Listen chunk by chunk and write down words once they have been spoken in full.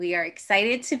We are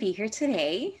excited to be here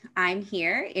today. I'm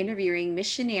here interviewing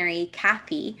missionary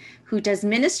Kathy, who does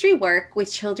ministry work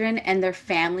with children and their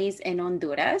families in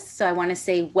Honduras. So I want to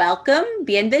say welcome,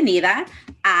 bienvenida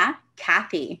a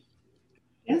Kathy.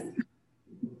 Yes.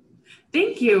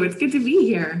 Thank you. It's good to be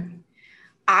here.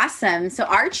 Awesome. So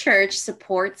our church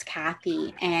supports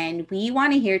Kathy, and we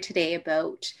want to hear today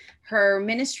about her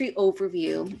ministry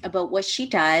overview, about what she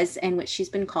does and what she's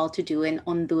been called to do in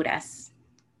Honduras.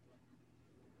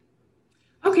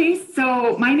 Okay,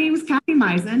 so my name is Kathy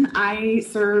Meisen. I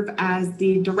serve as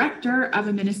the director of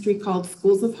a ministry called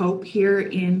Schools of Hope here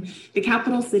in the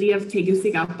capital city of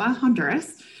Tegucigalpa,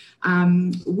 Honduras.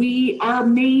 Our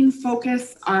main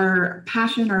focus, our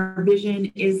passion, our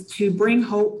vision is to bring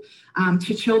hope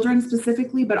to children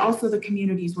specifically, but also the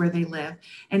communities where they live.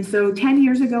 And so 10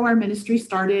 years ago, our ministry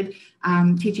started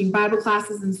teaching Bible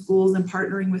classes in schools and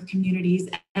partnering with communities.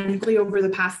 And really over the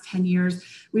past 10 years,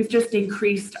 we've just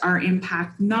increased our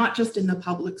impact, not just in the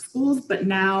public schools, but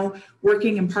now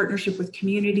working in partnership with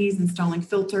communities, installing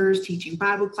filters, teaching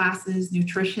Bible classes,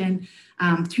 nutrition,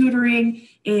 tutoring.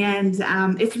 And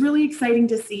it's really exciting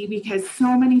to see because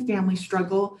so many families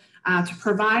struggle to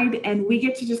provide, and we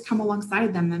get to just come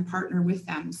alongside them and partner with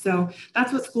them. So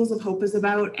that's what Schools of Hope is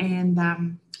about.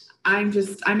 And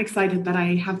I'm excited that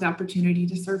I have the opportunity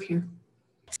to serve here.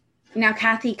 Now,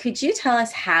 Kathy, could you tell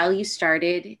us how you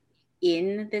started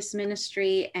in this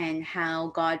ministry and how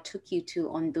God took you to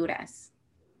Honduras?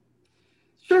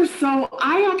 Sure. So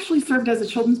I actually served as a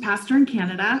children's pastor in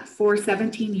Canada for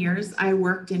 17 years. I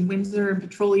worked in Windsor and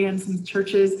Petrolia and some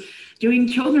churches doing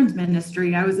children's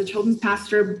ministry. I was a children's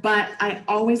pastor, but I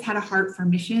always had a heart for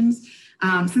missions.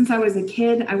 Since I was a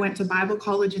kid, I went to Bible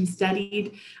college and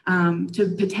studied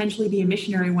to potentially be a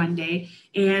missionary one day.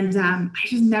 And I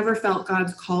just never felt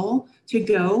God's call to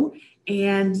go.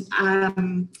 And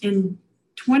in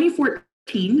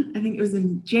 2014, I think it was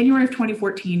in January of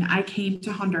 2014, I came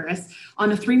to Honduras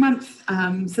on a 3-month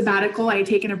sabbatical. I had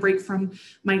taken a break from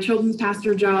my children's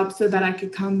pastor job so that I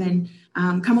could come and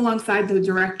come alongside the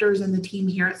directors and the team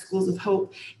here at Schools of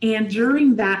Hope. And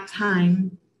during that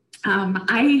time,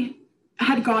 I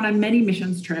had gone on many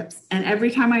missions trips. And every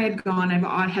time I had gone,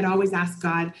 I had always asked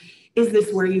God, is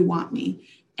this where you want me?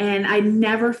 And I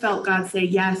never felt God say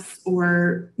yes,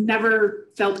 or never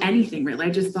felt anything really.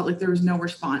 I just felt like there was no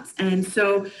response. And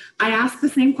so I asked the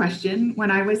same question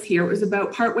when I was here. It was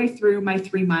about partway through my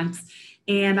 3 months.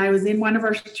 And I was in one of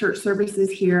our church services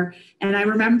here. And I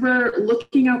remember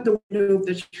looking out the window of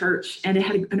the church, and it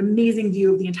had an amazing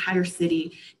view of the entire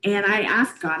city. And I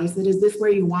asked God, I said, is this where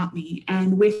you want me?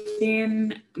 And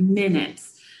within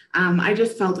minutes, I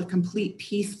just felt a complete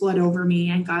peace flood over me,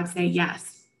 and God say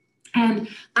yes. And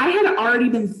I had already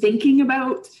been thinking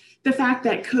about the fact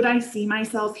that, could I see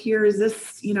myself here? Is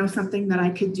this, something that I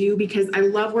could do? Because I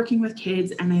love working with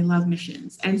kids and I love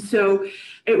missions. And so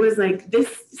it was like,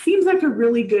 this seems like a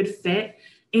really good fit.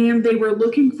 And they were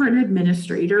looking for an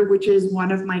administrator, which is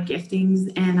one of my giftings.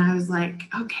 And I was like,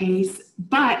 okay,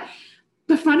 but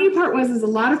the funny part was a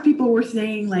lot of people were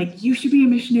saying, like, you should be a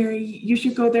missionary, you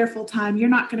should go there full time, you're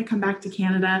not going to come back to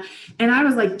Canada. And I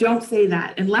was like, don't say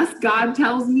that. Unless God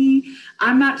tells me,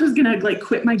 I'm not just going to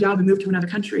quit my job and move to another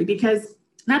country, because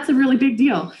that's a really big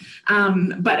deal.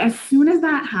 But as soon as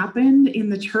that happened in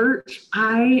the church,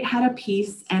 I had a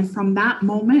peace. And from that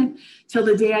moment till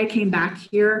the day I came back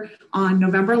here on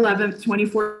November 11th,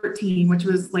 2014, which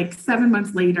was 7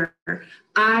 months later,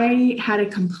 I had a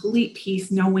complete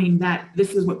peace knowing that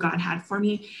this is what God had for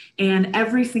me. And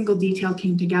every single detail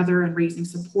came together and raising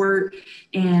support.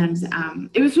 And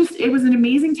it was an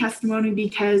amazing testimony,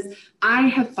 because I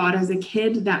had thought as a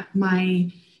kid that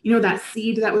that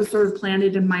seed that was sort of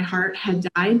planted in my heart had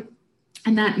died,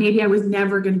 and that maybe I was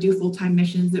never going to do full-time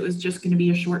missions. It was just going to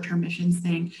be a short-term missions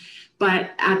thing.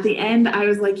 But at the end, I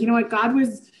was like, God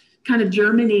was kind of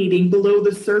germinating below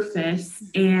the surface.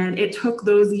 And it took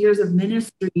those years of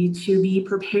ministry to be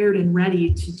prepared and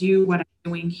ready to do what I'm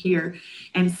doing here.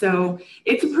 And so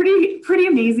it's a pretty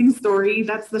amazing story.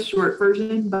 That's the short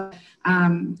version. But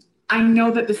I know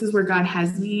that this is where God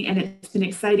has me. And it's been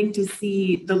exciting to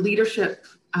see the leadership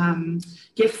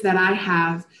gifts that I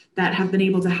have that have been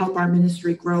able to help our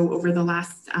ministry grow over the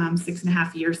last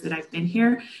 6.5 years that I've been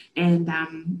here.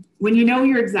 And when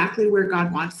you're exactly where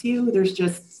God wants you,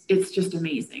 it's just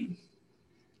amazing.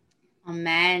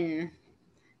 Amen.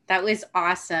 That was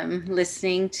awesome,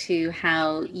 listening to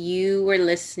how you were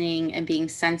listening and being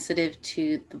sensitive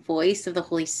to the voice of the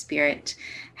Holy Spirit,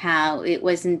 how it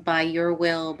wasn't by your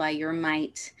will, by your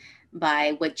might,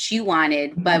 by what you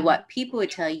wanted, by what people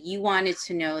would tell you. You wanted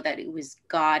to know that it was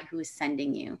God who was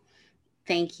sending you.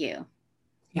 Thank you.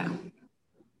 Yeah.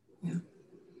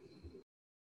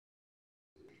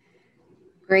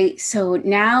 Great. So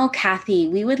now, Kathy,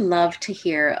 we would love to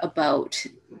hear about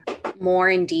more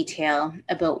in detail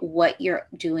about what you're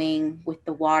doing with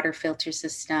the water filter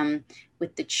system,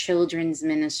 with the children's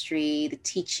ministry, the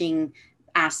teaching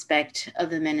aspect of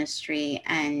the ministry,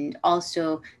 and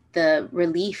also the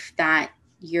relief that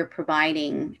you're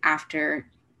providing after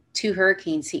 2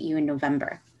 hurricanes hit you in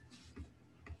November.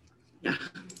 Yeah.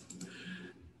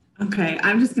 Okay,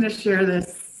 I'm just going to share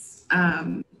this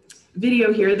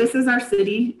video here. This is our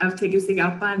city of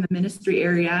Tegucigalpa in the ministry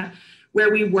area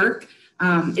where we work.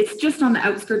 It's just on the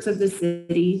outskirts of the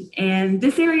city. And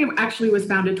this area actually was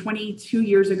founded 22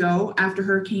 years ago after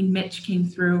Hurricane Mitch came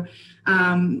through.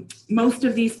 Most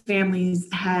of these families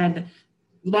had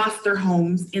lost their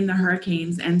homes in the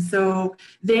hurricanes. And so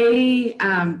they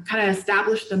kind of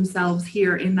established themselves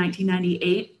here in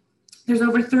 1998. There's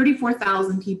over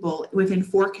 34,000 people within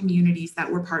 4 communities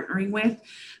that we're partnering with.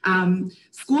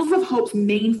 Schools of Hope's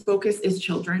main focus is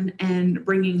children and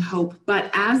bringing hope. But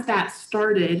as that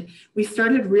started, we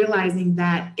started realizing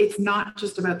that it's not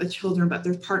just about the children, but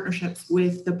there's partnerships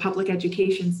with the public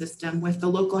education system, with the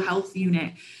local health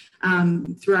unit,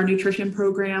 through our nutrition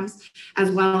programs, as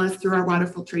well as through our water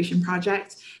filtration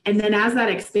project. And then as that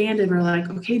expanded, we're like,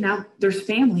 okay, now there's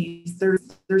families, there's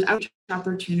outreach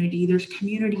opportunity, there's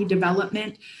community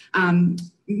development.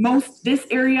 This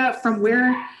area from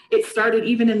where it started,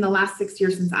 even in the last 6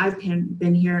 years since I've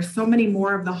been here, so many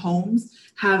more of the homes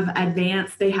have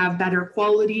advanced, they have better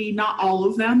quality, not all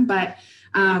of them, but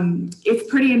it's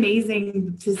pretty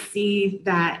amazing to see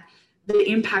that the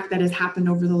impact that has happened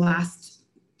over the last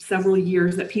several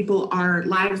years, that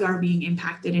lives are being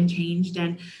impacted and changed.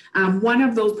 And one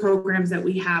of those programs that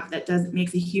we have that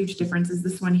makes a huge difference is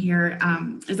this one here,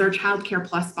 is our Child Care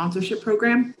Plus sponsorship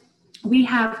program. We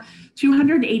have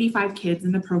 285 kids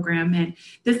in the program, and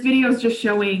this video is just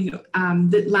showing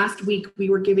that last week we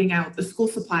were giving out the school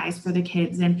supplies for the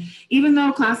kids. And even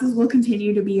though classes will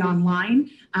continue to be online,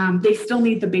 they still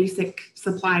need the basic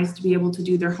supplies to be able to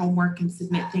do their homework and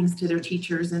submit things to their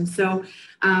teachers. And so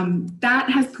that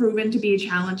has proven to be a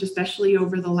challenge, especially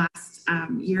over the last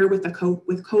year with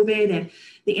COVID and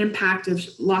the impact of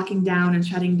locking down and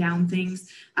shutting down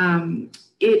things.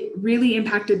 It really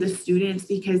impacted the students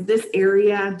because this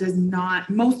area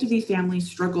most of these families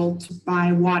struggle to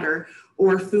buy water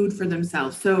or food for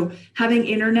themselves. So having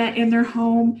internet in their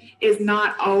home is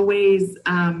not always,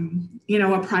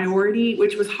 a priority,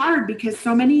 which was hard because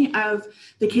so many of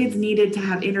the kids needed to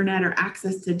have internet or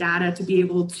access to data to be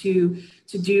able to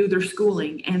do their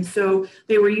schooling. And so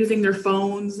they were using their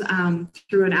phones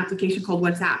through an application called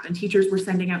WhatsApp, and teachers were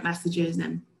sending out messages.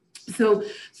 And so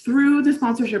through the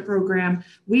sponsorship program,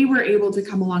 we were able to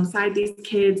come alongside these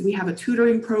kids. We have a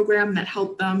tutoring program that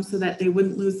helped them so that they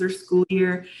wouldn't lose their school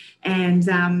year. And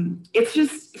it's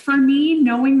just, for me,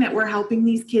 knowing that we're helping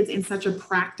these kids in such a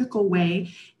practical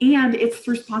way, and it's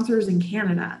through sponsors in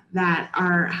Canada that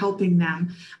are helping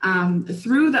them.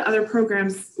 Through the other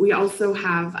programs, we also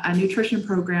have a nutrition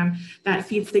program that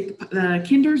feeds the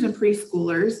kinders and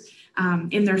preschoolers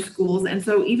in their schools. And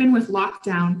so even with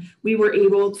lockdown, we were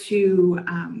able to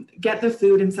get the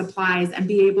food and supplies and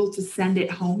be able to send it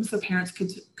home so parents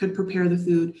could prepare the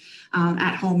food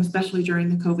at home, especially during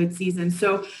the COVID season.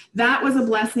 So that was a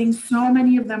blessing. So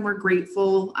many of them were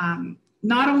grateful.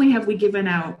 Not only have we given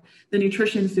out the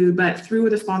nutrition food, but through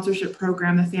the sponsorship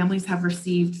program, the families have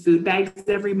received food bags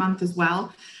every month as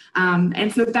well.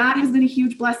 And so that has been a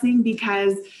huge blessing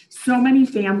because so many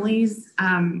families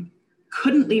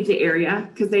couldn't leave the area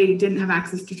because they didn't have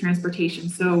access to transportation.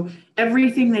 So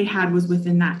everything they had was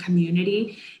within that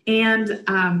community. And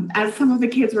as some of the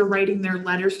kids were writing their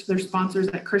letters to their sponsors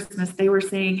at Christmas, they were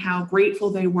saying how grateful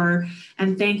they were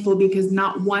and thankful because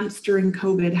not once during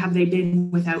COVID have they been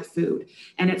without food.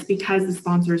 And it's because the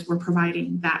sponsors were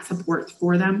providing that support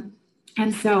for them.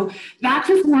 And so that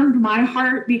just warmed my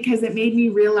heart because it made me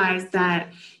realize that,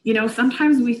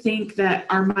 sometimes we think that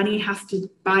our money has to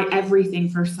buy everything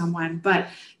for someone, but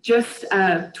just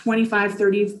a $25,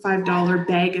 $35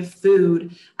 bag of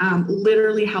food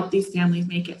literally helped these families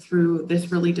make it through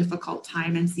this really difficult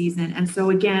time and season. And so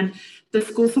again, the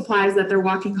school supplies that they're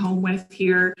walking home with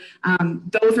here,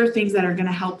 those are things that are going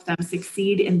to help them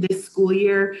succeed in this school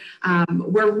year.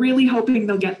 We're really hoping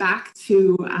they'll get back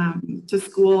to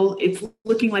school. It's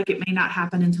looking like it may not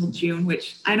happen until June,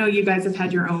 which I know you guys have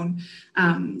had your own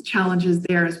challenges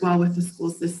there as well with the school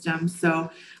system.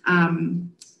 So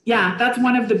that's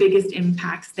one of the biggest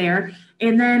impacts there.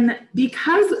 And then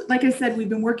because, like I said, we've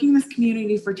been working in this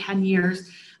community for 10 years,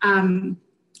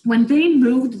 when they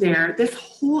moved there, this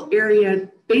whole area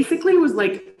basically was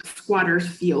like a squatter's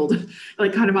field,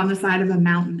 like kind of on the side of a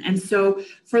mountain. And so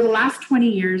for the last 20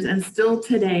 years and still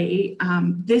today,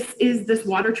 this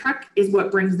water truck is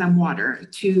what brings them water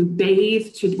to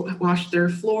bathe, to wash their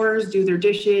floors, do their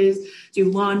dishes, do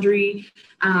laundry.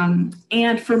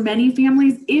 And for many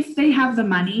families, if they have the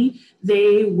money,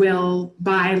 they will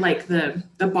buy like the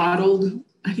bottled,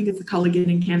 I think it's a Culligan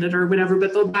in Canada or whatever,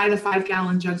 but they'll buy the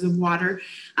 5-gallon jugs of water,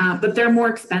 but they're more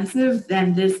expensive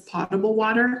than this potable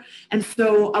water. And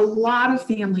so a lot of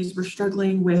families were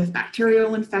struggling with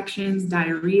bacterial infections,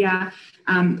 diarrhea.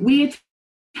 We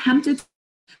attempted to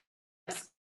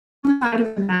on the side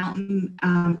of the mountain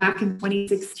back in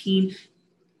 2016.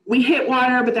 We hit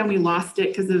water, but then we lost it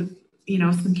because of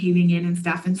some caving in and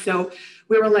stuff. And so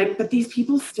we were like, but these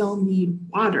people still need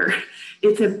water.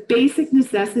 It's a basic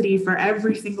necessity for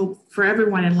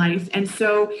everyone in life. And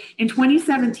so in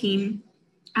 2017,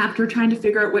 after trying to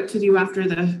figure out what to do after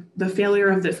the failure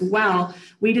of this well,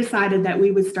 we decided that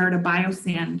we would start a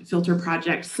biosand filter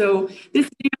project. So this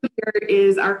video here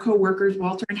is our co-workers,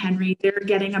 Walter and Henry. They're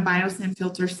getting a biosand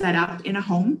filter set up in a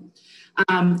home.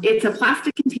 It's a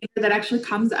plastic container that actually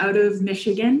comes out of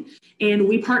Michigan, and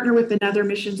we partner with another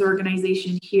missions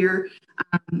organization here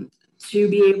to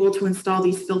be able to install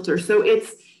these filters. So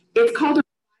it's called a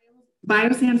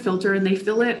biosand filter, and they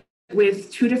fill it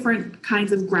with 2 different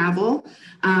kinds of gravel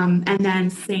and then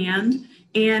sand.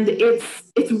 And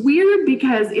it's weird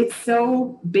because it's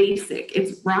so basic.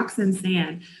 It's rocks and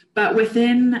sand, but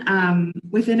within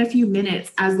a few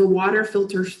minutes, as the water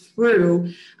filters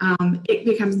through, it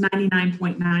becomes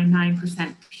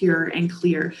 99.99% pure and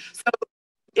clear. So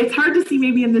it's hard to see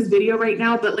maybe in this video right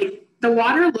now, but like the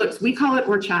water looks, we call it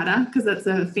horchata because that's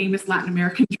a famous Latin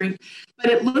American drink, but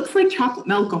it looks like chocolate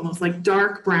milk, almost like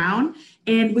dark brown.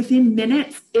 And within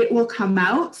minutes, it will come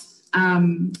out.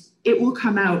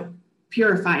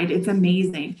 Purified. It's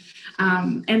amazing.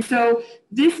 And so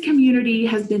this community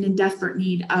has been in desperate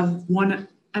need of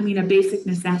a basic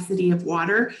necessity of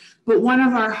water. But one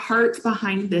of our hearts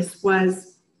behind this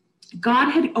was God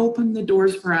had opened the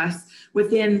doors for us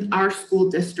within our school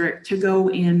district to go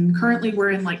in. Currently, we're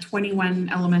in like 21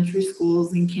 elementary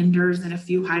schools and kinders and a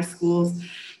few high schools.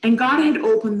 And God had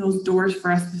opened those doors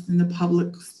for us within the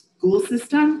public school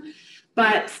system.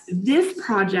 But this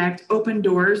project opened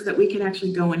doors that we could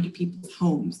actually go into people's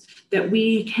homes, that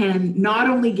we can not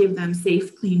only give them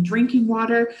safe, clean drinking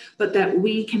water, but that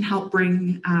we can help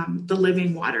bring the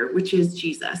living water, which is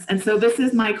Jesus. And so this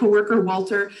is my coworker,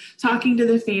 Walter, talking to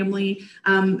the family.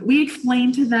 We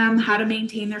explained to them how to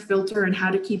maintain their filter and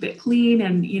how to keep it clean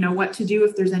and, what to do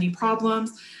if there's any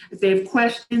problems. If they have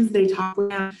questions, they talk with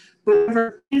them.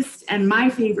 And my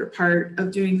favorite part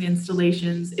of doing the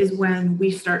installations is when we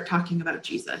start talking about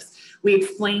Jesus. We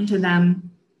explain to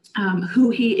them who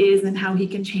he is and how he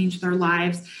can change their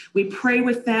lives. We pray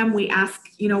with them. We ask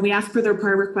for their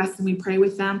prayer requests and we pray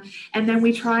with them. And then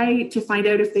we try to find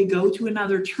out if they go to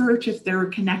another church, if they're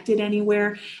connected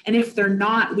anywhere. And if they're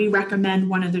not, we recommend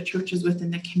one of the churches within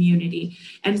the community.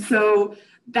 And so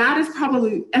that is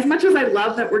probably, as much as I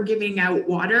love that we're giving out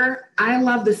water, I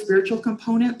love the spiritual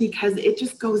component because it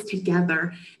just goes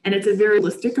together. And it's a very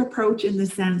holistic approach in the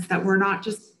sense that we're not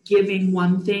just giving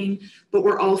one thing, but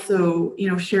we're also,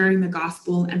 sharing the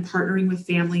gospel and partnering with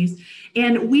families.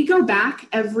 And we go back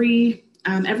every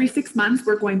 6 months,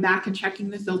 we're going back and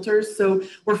checking the filters. So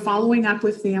we're following up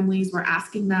with families. We're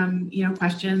asking them,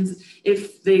 questions.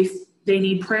 If they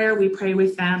need prayer, we pray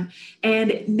with them.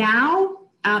 And now,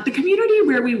 the community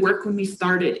where we work when we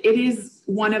started, it is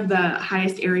one of the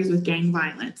highest areas with gang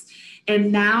violence.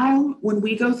 And now when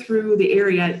we go through the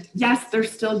area, yes,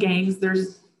 there's still gangs.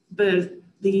 There's the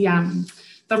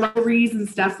robberies and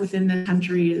stuff within the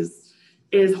country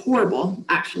is horrible,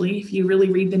 actually, if you really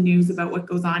read the news about what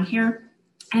goes on here.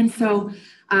 And so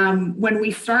when we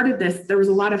started this, there was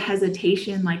a lot of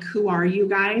hesitation, like, who are you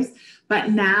guys?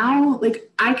 But now,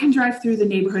 like, I can drive through the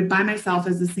neighborhood by myself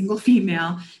as a single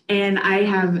female, and I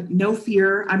have no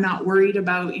fear. I'm not worried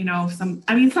about,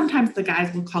 sometimes the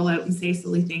guys will call out and say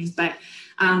silly things, but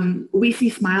we see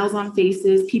smiles on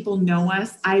faces. People know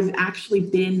us. I've actually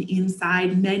been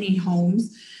inside many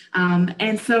homes.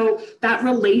 And so that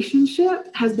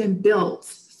relationship has been built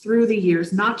through the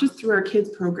years, not just through our kids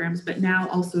programs, but now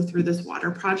also through this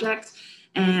water project.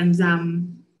 And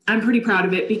I'm pretty proud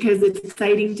of it because it's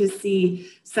exciting to see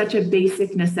such a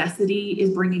basic necessity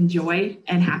is bringing joy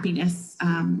and happiness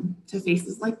to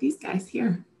faces like these guys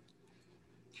here.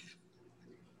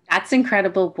 That's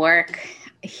incredible work.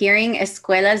 Hearing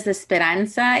Escuelas de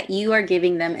Esperanza, you are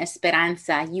giving them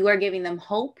esperanza. You are giving them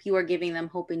hope. You are giving them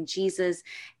hope in Jesus.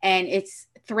 And it's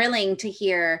thrilling to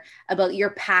hear about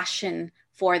your passion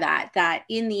for that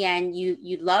in the end,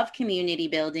 you love community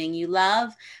building, you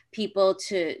love people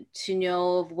to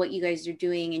know of what you guys are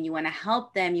doing, and you want to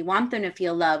help them, you want them to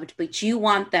feel loved, but you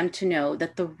want them to know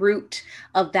that the root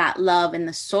of that love and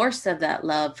the source of that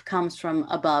love comes from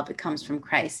above. It comes from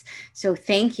Christ. So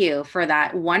thank you for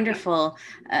that wonderful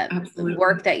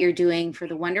work that you're doing, for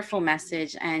the wonderful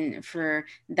message, and for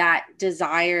that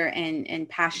desire and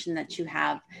passion that you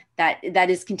have that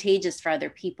is contagious for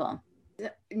other people.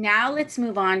 Now let's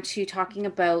move on to talking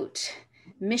about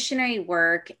missionary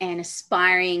work and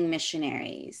aspiring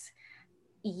missionaries.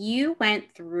 You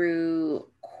went through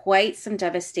quite some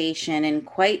devastation and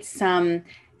quite some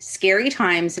scary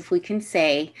times, if we can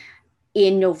say,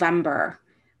 in November,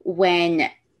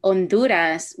 when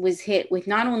Honduras was hit with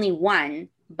not only one,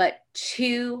 but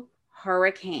two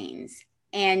hurricanes.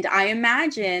 And I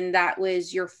imagine that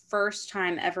was your first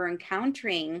time ever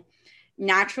encountering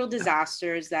natural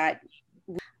disasters.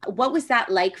 What was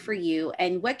that like for you?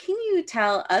 And what can you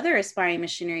tell other aspiring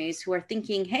missionaries who are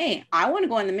thinking, hey, I want to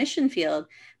go on the mission field,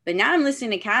 but now I'm listening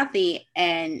to Kathy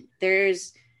and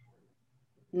there's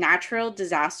natural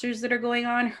disasters that are going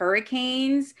on,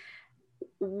 hurricanes.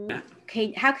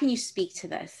 Okay, how can you speak to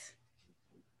this?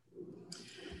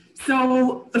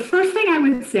 So the first thing I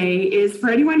would say is, for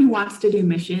anyone who wants to do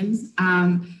missions,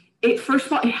 first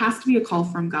of all, it has to be a call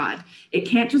from God. It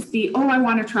can't just be, oh, I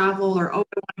want to travel, or, oh,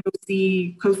 I want to go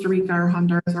see Costa Rica or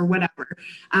Honduras or whatever.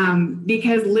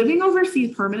 Because living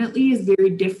overseas permanently is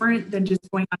very different than just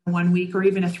going on a 1 week or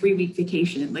even a 3-week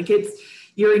vacation. Like,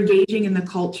 you're engaging in the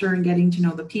culture and getting to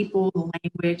know the people, the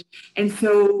language. And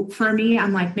so for me,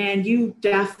 I'm like, man, you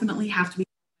definitely have to be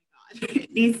God.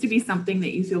 It needs to be something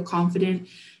that you feel confident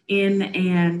in,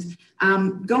 and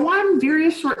go on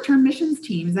various short-term missions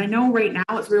teams. I know right now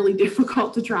it's really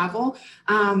difficult to travel,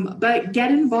 but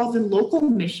get involved in local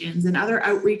missions and other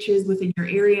outreaches within your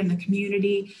area and the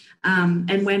community.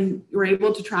 And when you're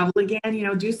able to travel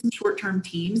again, do some short-term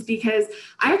teams, because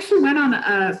I actually went on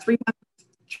a 3-month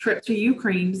trip to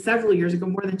Ukraine several years ago,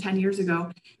 more than 10 years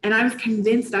ago. And I was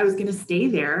convinced I was going to stay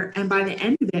there. And by the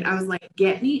end of it, I was like,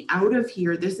 get me out of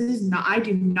here.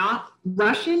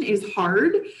 Russian is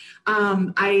hard.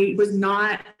 I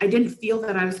didn't feel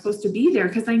that I was supposed to be there,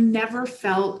 because I never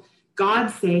felt God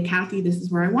say, Kathy, this is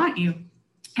where I want you.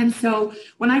 And so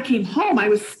when I came home, I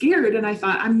was scared, and I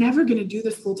thought, I'm never going to do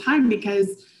this full time,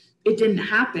 because it didn't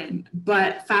happen.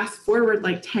 But fast forward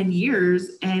like 10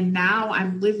 years, and now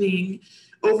I'm living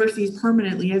overseas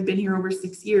permanently. I've been here over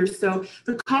 6 years. So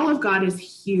the call of God is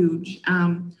huge,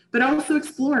 but also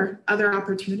explore other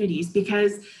opportunities,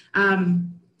 because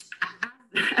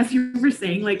as you were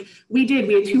saying, like we had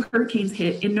 2 hurricanes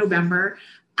hit in November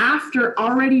after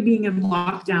already being in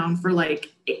lockdown for like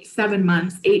 7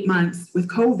 months, 8 months with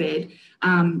COVID.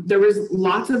 There was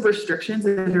lots of restrictions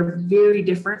that are very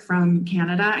different from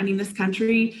Canada. I mean, this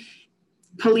country,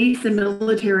 police and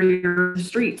military are in the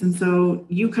streets, and so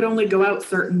you could only go out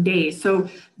certain days. So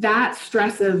that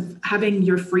stress of having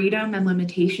your freedom and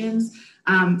limitations,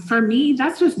 for me,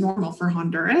 that's just normal for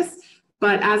Honduras.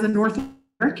 But as a North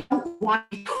American, I don't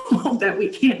want that we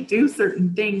can't do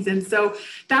certain things. And so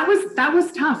that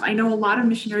was tough. I know a lot of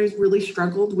missionaries really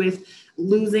struggled with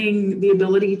losing the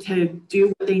ability to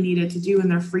do what they needed to do in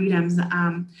their freedoms.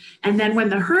 And then when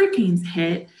the hurricanes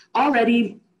hit,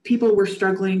 already people were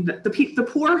struggling. The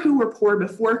poor who were poor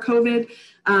before COVID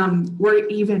were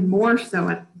even more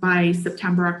so by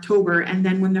September, October. And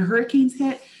then when the hurricanes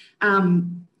hit,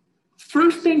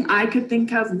 first thing I could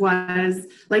think of was,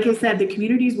 like I said, the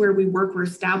communities where we work were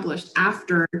established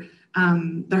after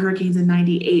the hurricanes in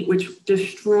 '98, which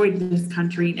destroyed this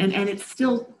country. And it's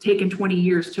still taken 20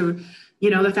 years to,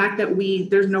 the fact that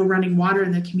there's no running water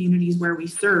in the communities where we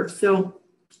serve. So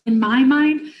in my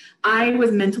mind, I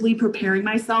was mentally preparing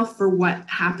myself for what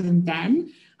happened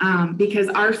then, because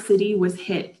our city was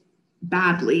hit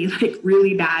badly, like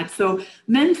really bad. So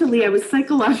mentally, I was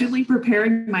psychologically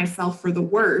preparing myself for the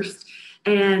worst,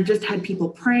 and just had people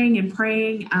praying and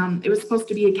praying. It was supposed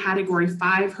to be a Category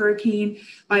 5 hurricane.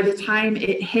 By the time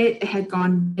it hit, it had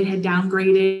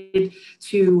downgraded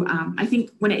to, I think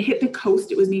when it hit the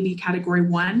coast, it was maybe Category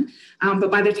 1.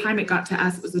 But by the time it got to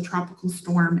us, it was a tropical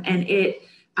storm, and it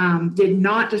did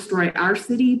not destroy our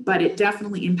city, but it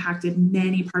definitely impacted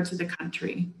many parts of the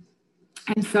country.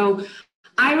 And so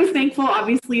I was thankful,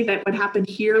 obviously, that what happened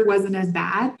here wasn't as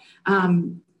bad,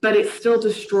 but it still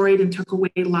destroyed and took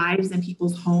away lives and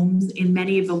people's homes in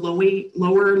many of the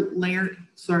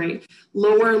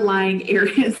lower lying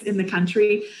areas in the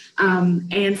country.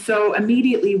 And so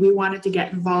immediately we wanted to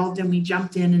get involved, and we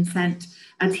jumped in and sent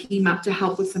a team up to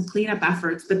help with some cleanup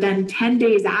efforts. But then 10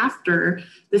 days after,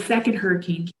 the second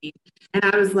hurricane came. And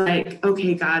I was like,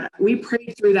 okay, God, we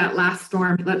prayed through that last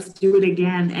storm. Let's do it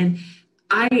again. And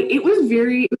it was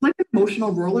like an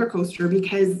emotional roller coaster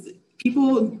because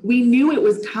we knew it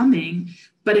was coming,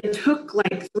 but it took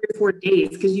like 3 or 4 days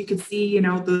because you could see,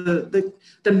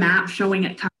 the map showing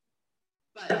it coming.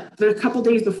 But the couple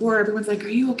days before, everyone's like, are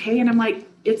you okay? And I'm like,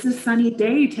 it's a sunny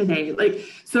day today. Like,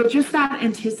 so just that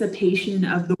anticipation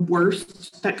of the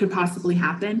worst that could possibly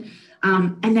happen.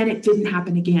 And then it didn't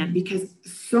happen again because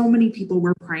so many people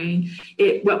were praying.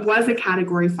 What was a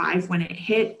category 5 when it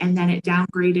hit, and then it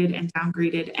downgraded and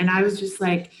downgraded. And I was just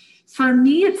like, for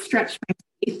me, it stretched my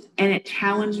faith and it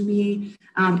challenged me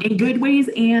in good ways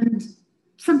and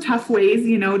some tough ways,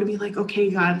 to be like, okay,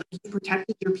 God, you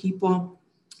protected your people,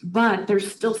 but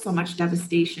there's still so much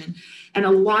devastation. And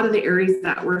a lot of the areas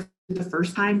that were the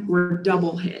first time were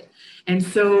double hit. And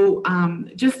so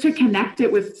just to connect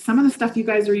it with some of the stuff you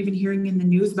guys are even hearing in the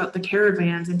news about the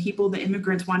caravans and the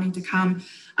immigrants wanting to come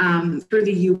through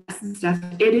the U.S. and stuff,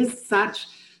 it is such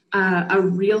a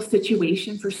real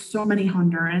situation for so many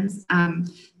Hondurans.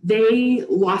 They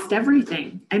lost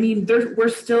everything. I mean,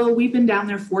 we've been down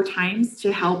there 4 times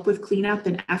to help with cleanup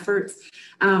and efforts.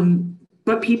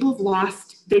 But people have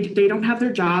lost, they don't have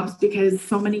their jobs because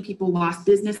so many people lost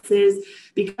businesses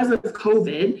because of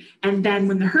COVID. And then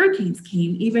when the hurricanes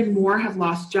came, even more have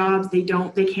lost jobs. They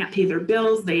can't pay their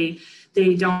bills. They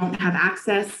don't have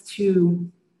access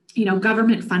to,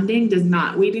 government funding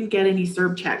we didn't get any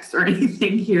CERB checks or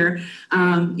anything here.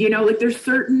 Like there's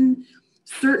certain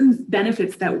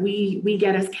benefits that we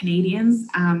get as Canadians.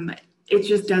 It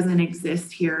just doesn't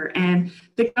exist here. And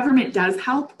the government does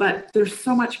help, but there's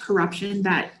so much corruption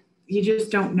that you just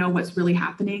don't know what's really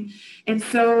happening. And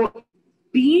so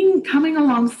coming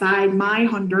alongside my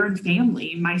Honduran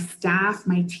family, my staff,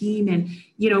 my team, and,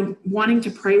 wanting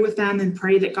to pray with them and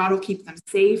pray that God will keep them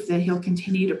safe, that he'll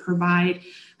continue to provide.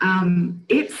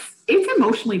 It's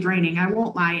emotionally draining. I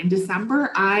won't lie. In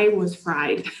December, I was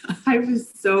fried. I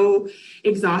was so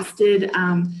exhausted.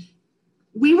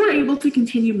 We were able to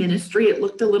continue ministry. It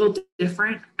looked a little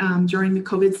different during the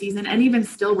COVID season. And even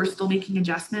still, we're still making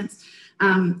adjustments.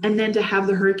 And then to have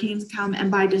the hurricanes come. And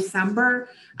by December,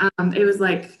 it was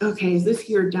like, okay, is this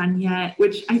year done yet?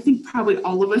 Which I think probably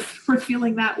all of us were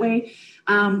feeling that way.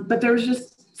 But there was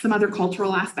just some other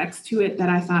cultural aspects to it that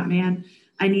I thought, man,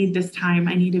 I need this time.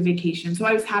 I need a vacation. So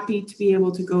I was happy to be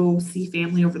able to go see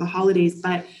family over the holidays.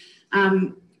 But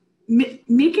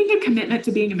making a commitment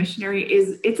to being a missionary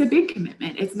it's a big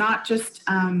commitment. It's not just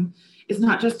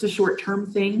a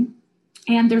short-term thing.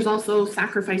 And there's also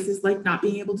sacrifices like not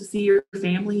being able to see your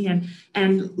family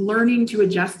and learning to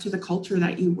adjust to the culture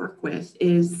that you work with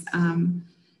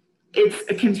it's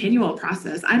a continual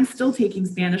process. I'm still taking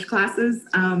Spanish classes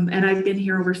and I've been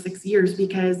here over 6 years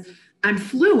because I'm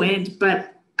fluent,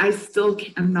 but I still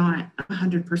am not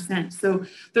 100%. So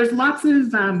there's lots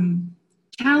of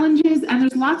challenges and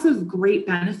there's lots of great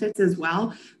benefits as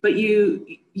well, but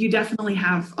you definitely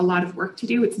have a lot of work to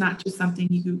do. It's not just something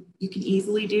you can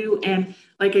easily do. And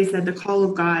like I said, the call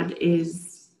of God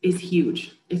is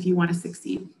huge if you want to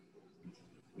succeed.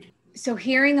 So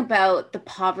hearing about the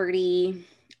poverty,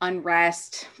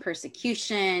 unrest,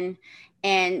 persecution,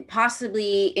 and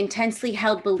possibly intensely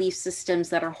held belief systems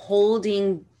that are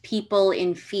holding people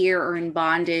in fear or in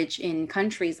bondage in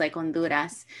countries like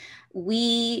Honduras,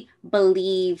 we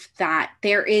believe that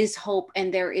there is hope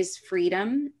and there is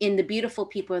freedom in the beautiful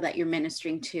people that you're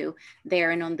ministering to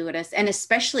there in Honduras, and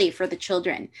especially for the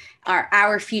children,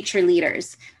 our future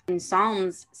leaders. In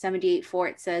Psalms 78:4,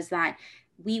 it says that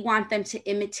we want them to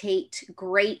imitate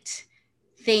great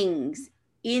things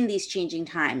in these changing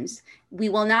times. We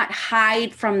will not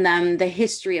hide from them the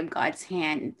history of God's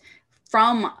hand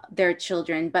from their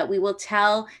children, but we will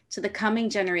tell to the coming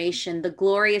generation the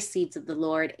glorious deeds of the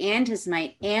Lord and his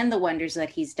might and the wonders that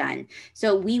he's done.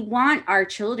 So we want our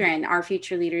children, our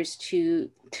future leaders, to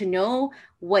know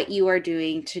what you are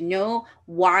doing, to know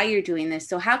why you're doing this.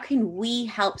 So how can we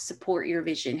help support your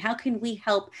vision? How can we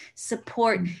help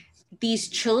support these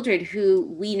children who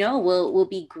we know will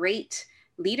be great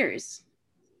leaders?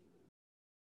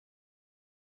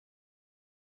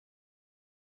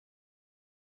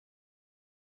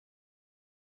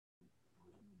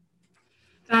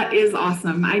 That is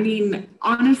awesome. I mean,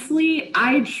 honestly,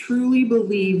 I truly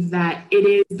believe that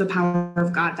it is the power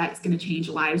of God that's going to change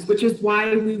lives, which is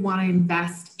why we want to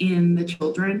invest in the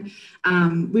children.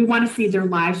 We want to see their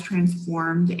lives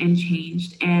transformed and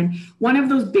changed. And one of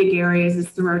those big areas is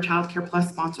through our Child Care Plus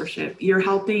sponsorship. You're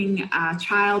helping a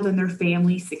child and their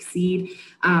family succeed.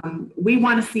 We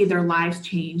want to see their lives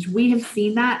change. We have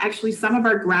seen that. Actually, some of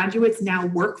our graduates now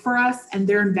work for us and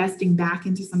they're investing back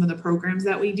into some of the programs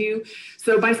that we do.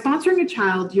 So by sponsoring a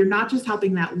child, you're not just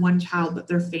helping that one child, but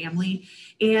their family.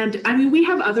 And I mean, we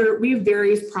have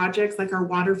various projects, like our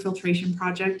water filtration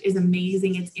project is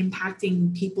amazing. It's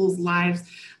impacting people's lives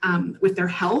with their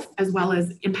health, as well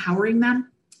as empowering them.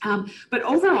 But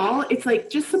overall, it's like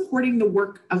just supporting the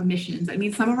work of missions. I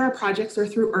mean, some of our projects are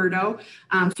through Erdo.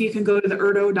 So you can go to the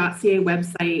erdo.ca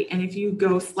website, and if you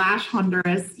go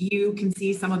 /Honduras, you can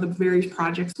see some of the various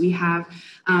projects we have.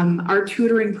 Our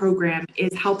tutoring program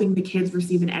is helping the kids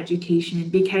receive an education,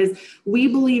 because we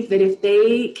believe that if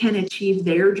they can achieve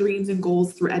their dreams and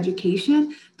goals through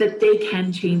education, that they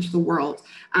can change the world,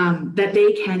 that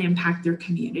they can impact their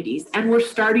communities. And we're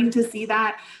starting to see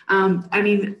that. I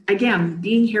mean, again,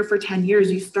 being here for 10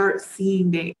 years, you start seeing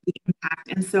the impact.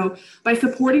 And so by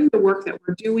supporting the work that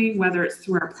we're doing, whether it's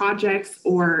through our projects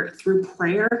or through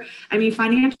prayer, I mean,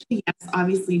 financially, yes,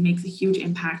 obviously makes a huge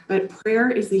impact, but prayer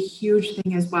is a huge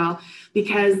thing as well,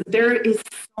 because there is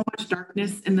so much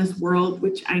darkness in this world,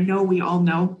 which I know we all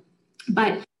know,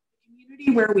 but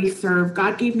where we serve,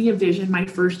 God gave me a vision my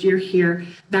first year here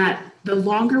that the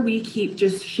longer we keep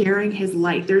just sharing his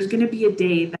light, there's going to be a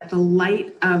day that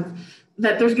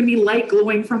there's going to be light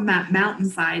glowing from that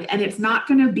mountainside, and it's not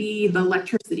going to be the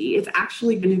electricity. It's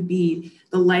actually going to be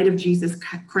the light of Jesus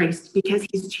Christ, because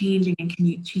he's changing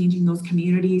and changing those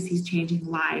communities. He's changing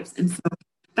lives. And so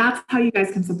that's how you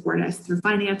guys can support us, through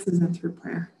finances and through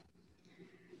prayer.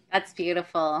 That's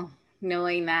beautiful.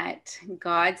 Knowing that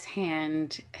God's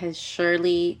hand has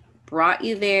surely brought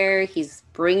you there. He's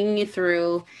bringing you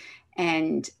through,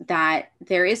 and that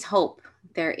there is hope.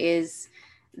 There is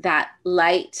that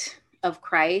light of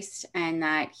Christ, and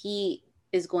that he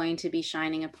is going to be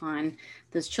shining upon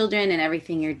those children and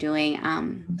everything you're doing.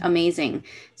 Amazing.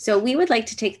 So we would like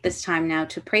to take this time now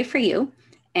to pray for you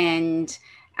and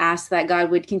ask that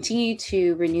God would continue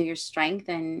to renew your strength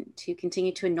and to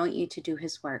continue to anoint you to do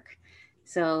his work.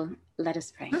 So let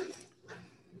us pray.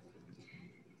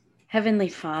 Heavenly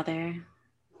Father,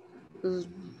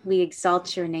 we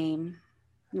exalt your name.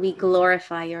 We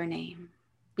glorify your name.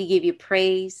 We give you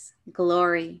praise,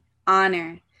 glory,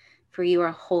 honor, for you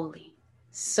are holy.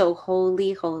 So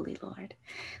holy, holy, Lord.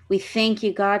 We thank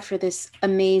you, God, for this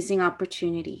amazing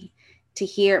opportunity to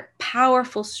hear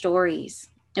powerful stories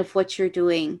of what you're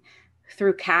doing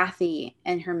through Kathy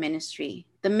and her ministry,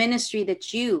 the ministry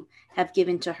that you have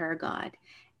given to her, God.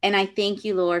 And I thank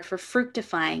you, Lord, for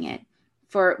fructifying it,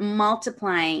 for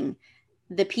multiplying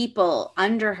the people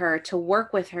under her to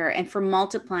work with her, and for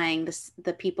multiplying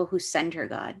the people who send her,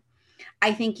 God.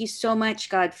 I thank you so much,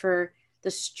 God, for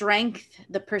the strength,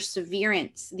 the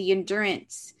perseverance, the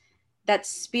endurance, that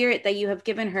spirit that you have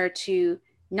given her to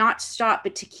not stop,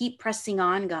 but to keep pressing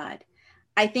on, God.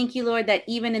 I thank you, Lord, that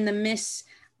even in the midst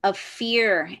of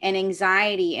fear and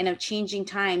anxiety and of changing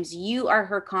times, you are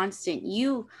her constant.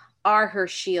 You are her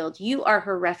shield. You are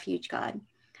her refuge, God.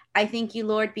 I thank you,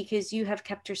 Lord, because you have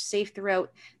kept her safe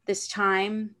throughout this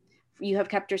time. You have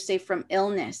kept her safe from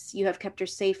illness. You have kept her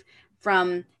safe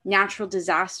from natural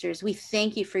disasters. We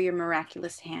thank you for your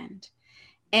miraculous hand.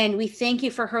 And we thank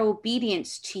you for her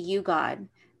obedience to you, God,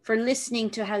 for listening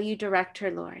to how you direct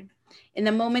her, Lord. In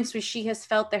the moments where she has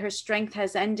felt that her strength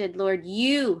has ended, Lord,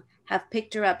 you have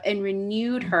picked her up and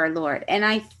renewed her, Lord. And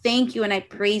I thank you and I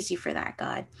praise you for that,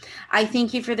 God. I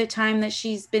thank you for the time that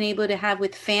she's been able to have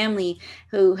with family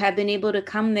who have been able to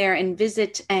come there and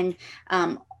visit, and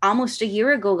almost a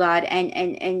year ago, God,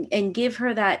 and give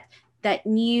her that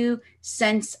new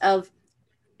sense of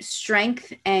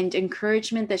strength and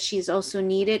encouragement that she's also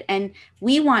needed. And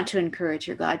we want to encourage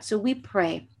her, God. So we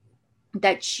pray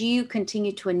that you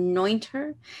continue to anoint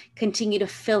her, continue to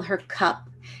fill her cup,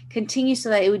 continue so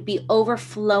that it would be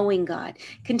overflowing, God.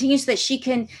 Continue so that she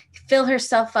can fill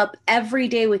herself up every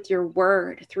day with your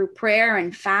word through prayer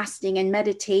and fasting and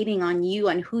meditating on you,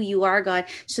 on who you are, God,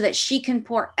 so that she can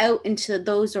pour out into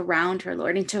those around her,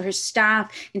 Lord, into her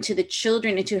staff, into the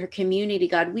children, into her community,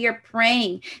 God. We are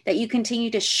praying that you continue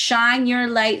to shine your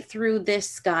light through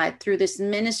this, God, through this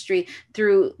ministry,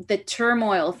 through the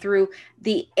turmoil, through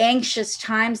the anxious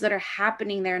times that are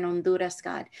happening there in Honduras,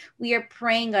 God. We are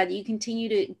praying, God, that you continue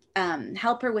to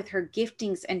help her with her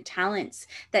giftings and talents,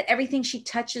 that everything she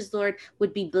touches, Lord,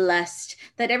 would be blessed,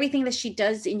 that everything that she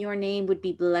does in your name would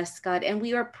be blessed, God. And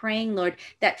we are praying, Lord,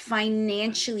 that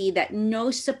financially, that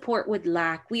no support would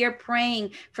lack. We are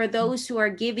praying for those who are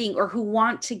giving or who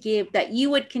want to give, that you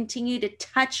would continue to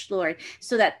touch, Lord,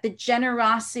 so that the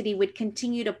generosity would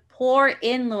continue to pour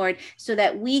in, Lord, so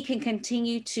that we can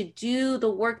continue to do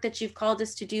the work that you've called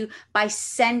us to do by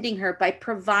sending her, by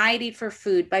providing for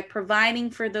food, by providing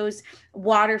for those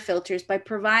water filters, by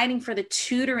providing for the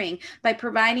tutoring, by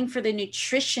providing for the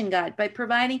nutrition, God, by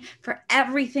providing for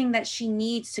everything that she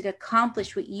needs to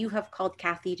accomplish what you have called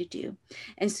Kathy to do.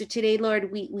 And so today,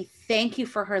 Lord, we thank you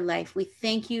for her life. We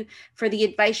thank you for the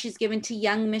advice she's given to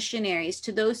young missionaries,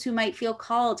 to those who might feel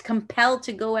called, compelled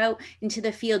to go out into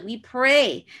the field. We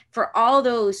pray for all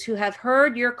those who have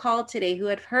heard your call today, who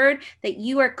have heard that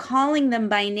you are calling them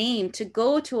by name to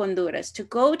go to Honduras, to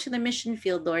go to the mission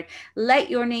field, Lord. Let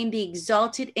your name be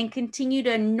exalted and continue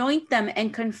to anoint them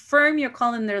and confirm your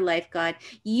call in their life, God.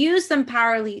 Use them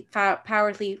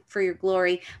powerfully for your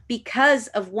glory because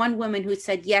of one woman who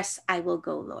said, yes, I will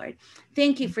go, Lord.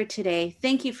 Thank you for today.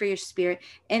 Thank you for your spirit.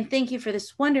 And thank you for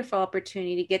this wonderful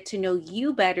opportunity to get to know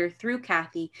you better through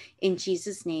Kathy. In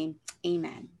Jesus' name,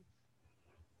 amen.